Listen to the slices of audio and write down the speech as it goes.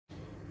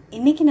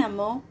இன்னைக்கு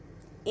நம்ம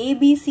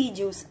ABC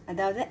juice,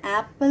 அதாவது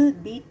ஆப்பிள்,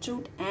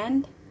 பீட்ரூட்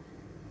அண்ட்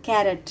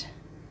கேரட்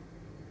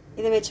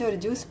இதை வச்சு ஒரு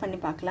ஜூஸ் பண்ணி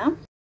பார்க்கலாம்.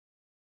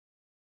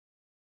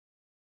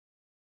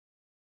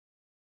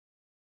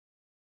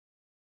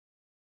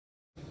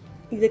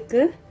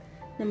 இதுக்கு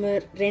நம்ம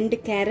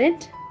 2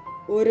 கேரட்,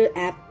 ஒரு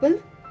ஆப்பிள்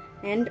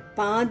அண்ட்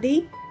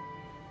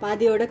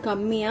பாதியோட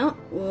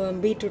கம்மியாக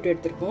பீட்ரூட்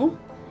எடுத்துருக்கோம்.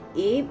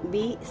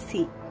 ABC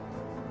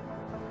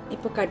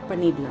இப்போ கட்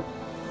பண்ணிடலாம்.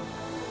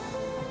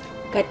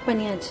 கட்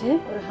பண்ணியாச்சு.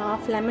 ஒரு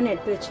 ½ லெமன்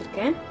எடுத்து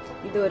வச்சிருக்கேன்.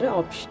 இது ஒரு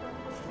ஆப்ஷன்.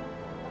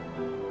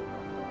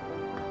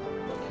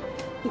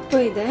 இப்போ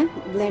இதை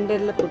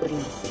பிளெண்டர்ல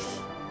போட்டுடலாம்.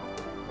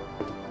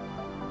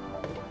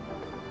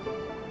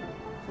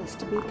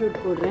 ஃபர்ஸ்ட்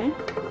பீட்ரூட் போடுறேன்,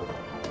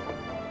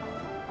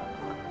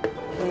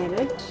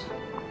 கேரட்,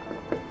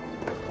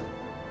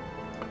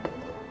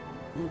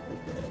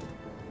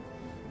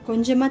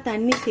 கொஞ்சமா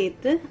தண்ணி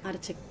சேர்த்து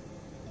அரைச்சு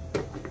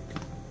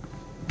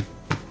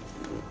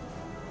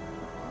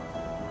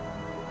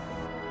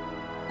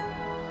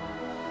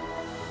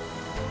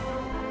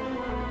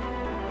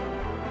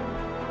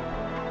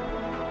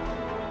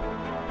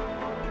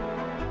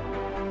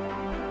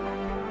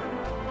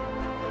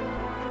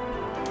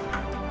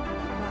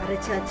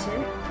அரைச்சாச்சு.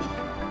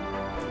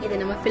 இதை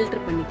நம்ம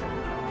ஃபில்டர் பண்ணிக்கலாம்.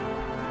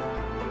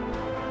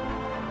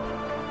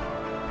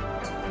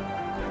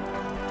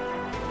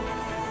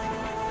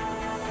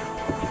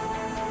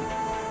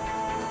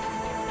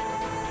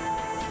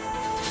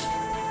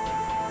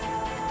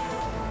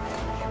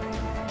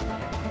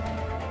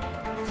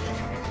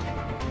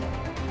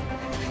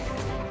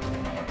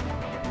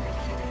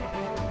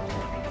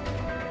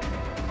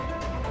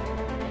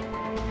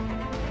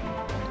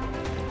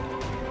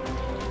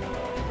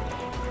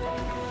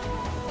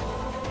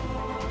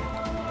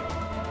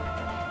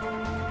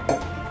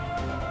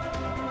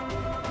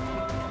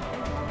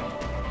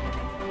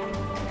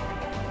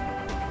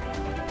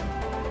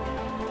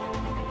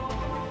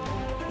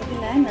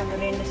 இதில் நம்ம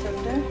 2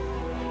 சொட்டு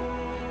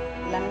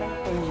லெமன்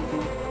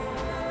புழிஞ்சிக்கணும்.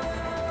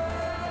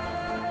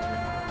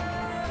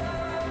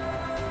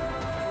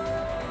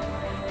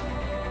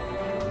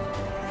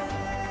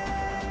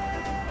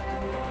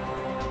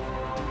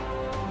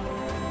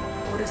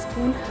 ஒரு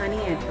ஸ்பூன் ஹனி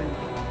ஆட்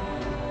பண்ணுறோம்.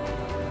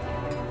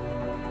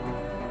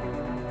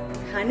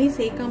 ஹனி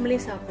சேர்க்காமலே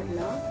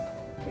சாப்பிடலாம்.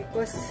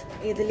 பிகாஸ்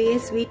இதுலேயே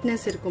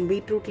ஸ்வீட்னஸ் இருக்கும்.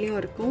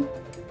 பீட்ரூட்லேயும் இருக்கும்,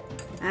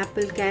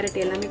 ஆப்பிள்,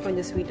 கேரட் எல்லாமே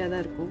கொஞ்சம் ஸ்வீட்டாக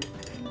தான் இருக்கும்.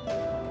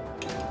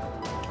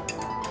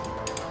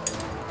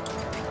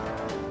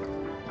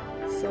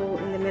 ஸோ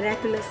இந்த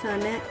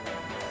மிராக்குலஸான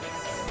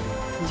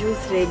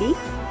ஜூஸ் ரெடி.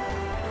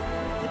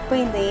 இப்போ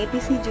இந்த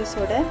ABC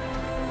ஜூஸோட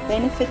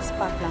பெனிஃபிட்ஸ்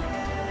பார்க்கலாம்.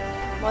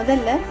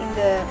 முதல்ல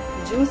இந்த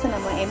ஜூஸை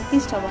நம்ம எம்டி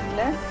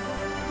ஸ்டொமக்கில்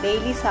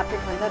டெய்லி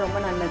சாப்பிட்டு வந்தால் ரொம்ப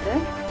நல்லது.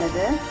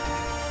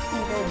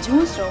 இந்த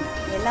ஜூஸ்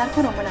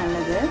எல்லாருக்கும் ரொம்ப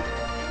நல்லது,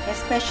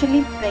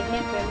 especially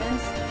pregnant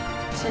women's,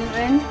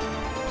 children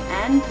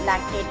and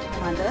lactate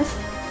mothers.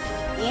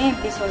 ஏன்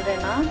இப்படி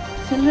சொல்கிறேன்னா,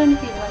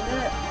 சில்ட்ரனுக்கு இது வந்து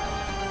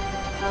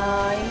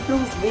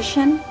improves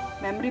vision,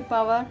 memory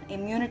power,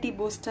 immunity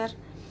booster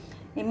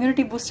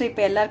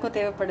இப்போ எல்லாருக்கும்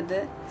தேவைப்படுது.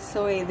 ஸோ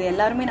இது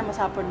எல்லாருமே நம்ம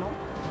சாப்பிடணும்.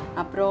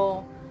 அப்புறம்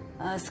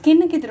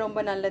ஸ்கின்னுக்கு இது ரொம்ப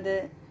நல்லது.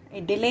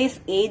 It delays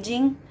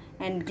ageing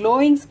and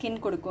glowing skin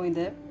கொடுக்கும்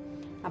இது.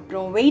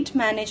 அப்புறம் வெயிட்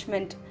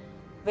மேனேஜ்மெண்ட்,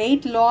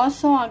 வெயிட்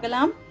லாஸும்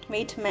ஆகலாம்,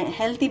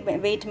 ஹெல்த்தி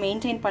வெயிட்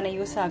மெயின்டைன் பண்ண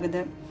யூஸ்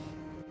ஆகுது.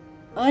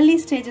 ஏர்லி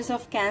ஸ்டேஜஸ்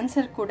ஆஃப்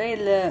கேன்சர் கூட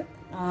இதில்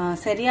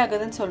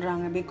சரியாகுதுன்னு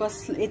சொல்கிறாங்க. Because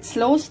it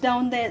ஸ்லோஸ்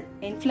down the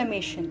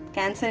inflammation,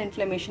 cancer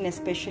inflammation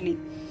especially.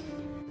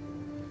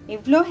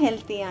 இவ்வளோ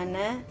ஹெல்த்தியான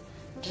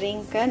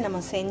ட்ரிங்கை நம்ம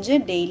செஞ்சு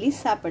டெய்லி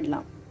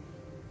சாப்பிடலாம்.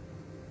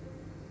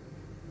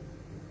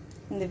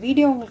 இந்த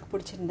வீடியோ உங்களுக்கு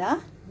பிடிச்சிருந்தா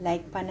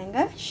லைக் பண்ணுங்க,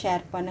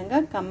 ஷேர் பண்ணுங்க,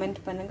 கமெண்ட்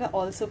பண்ணுங்க.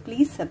 Also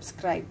please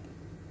subscribe.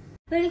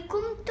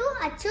 Welcome to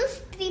அச்சூஸ்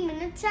 3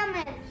 minutes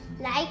சமையல்.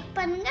 லைக்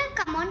பண்ணுங்க,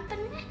 கமெண்ட்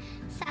பண்ணுங்க,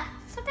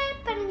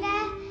 சப்ஸ்கிரைப் பண்ணுங்க,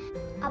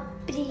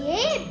 அப்படியே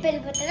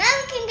பெல் பட்டனை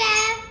அழுத்துங்க.